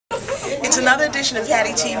another edition of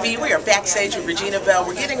Hattie TV. We are backstage with Regina Belle.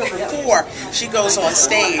 We're getting her before she goes on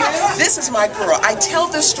stage. This is my girl. I tell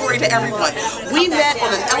this story to everyone. We met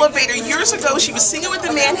on an elevator years ago. She was singing with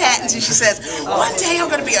the Manhattans, and she says, "One day I'm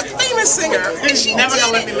going to be a famous singer." And she never going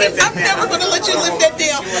to let me live that down. I'm never going to let you live that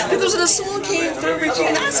down. Because when the song came through,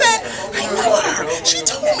 Regina, I said, I know her. She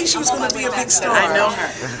told me she was going to be a big star. I know her.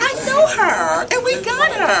 I know her. And we got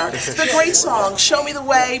her. The great song, Show Me the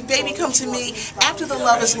Way, Baby Come to Me, After the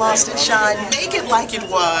Love is Lost and Shine, Make It Like It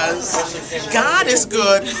Was, God is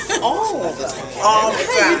Good, all the time. How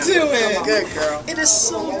you doing? I'm good, girl. It is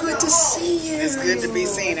so good to see you. It's good to be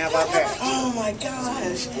seen. How about that? Oh my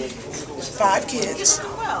gosh. 5 kids.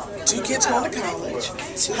 2 kids going to college. 2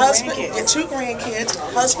 grandkids.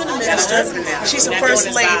 Husband a minister. She's a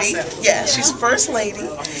first lady. Yeah, she's first lady.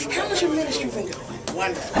 How has your ministry been going?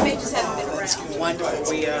 Wonderful. It's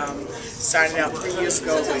wonderful. We started out 3 years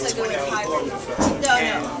ago with 20 people,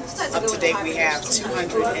 and up to date we have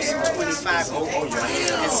 225 people.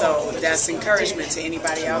 And so that's encouragement to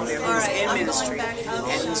anybody out there who's in ministry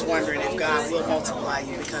and who's wondering if God will multiply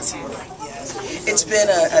you, because He will. It's been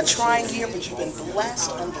a trying year, but you've been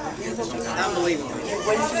blessed unbelievably. Unbelievable. You're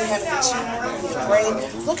waiting for having a tumor in your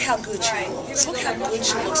brain. Look how good she looks. Look how good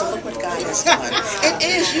she looks, and look what God has done. It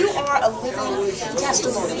is. You are a living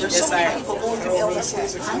testimony. There's so many people going through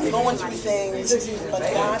illnesses, going through things, but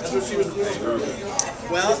God gives you a gift.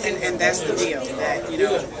 Well, and that's the deal. That, you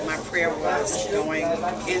know, my prayer was going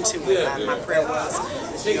into it. My prayer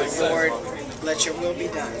was, you know, Lord, let your will be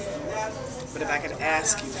done. But if I could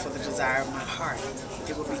ask you for the desire of my heart,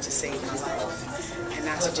 it would be to save my life. And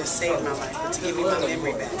not to just save my life, but to give me my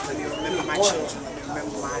memory back. Let me remember my children. Let me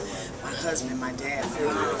remember my husband, my dad, my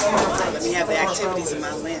mom. Let me have the activities in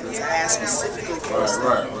my limbs. I asked specifically for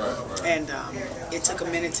this. And it took a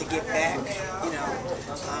minute to get back, you know.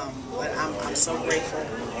 But I'm so grateful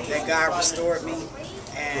that God restored me,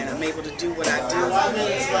 and I'm able to do what I do.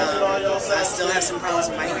 I still have some problems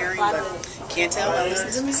with my hearing, but can't tell her.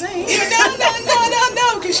 Listen to me sing.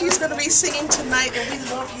 No, because she's going to be singing tonight, and we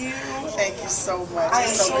love you. Thank you so much.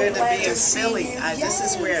 It's so good to be in Philly. This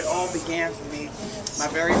is where it all began for me. My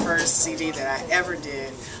very first CD that I ever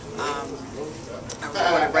did, I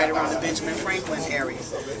recorded right around the Benjamin Franklin area.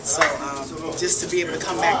 So just to be able to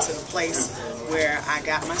come back to the place where I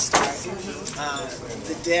got my start,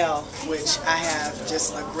 the Dell, which I have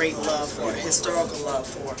just a great love for, a historical love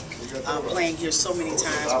for, playing here so many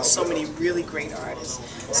times with so many really great artists.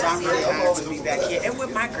 So I'm really honored to be back here, and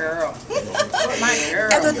with my girl.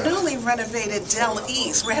 And the newly renovated Dell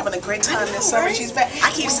East. We're having a great time this summer. She's back. I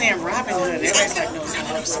keep saying Robin Hood, and everybody's like,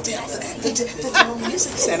 no, it's the Dell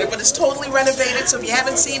Music Center, but it's totally renovated. So if you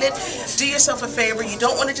haven't seen it, do yourself a favor. You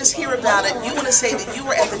don't want to just hear about it. You want to say that you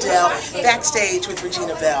were at the Dell backstage with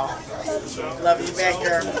Regina Belle. Love you back,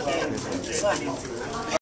 girl.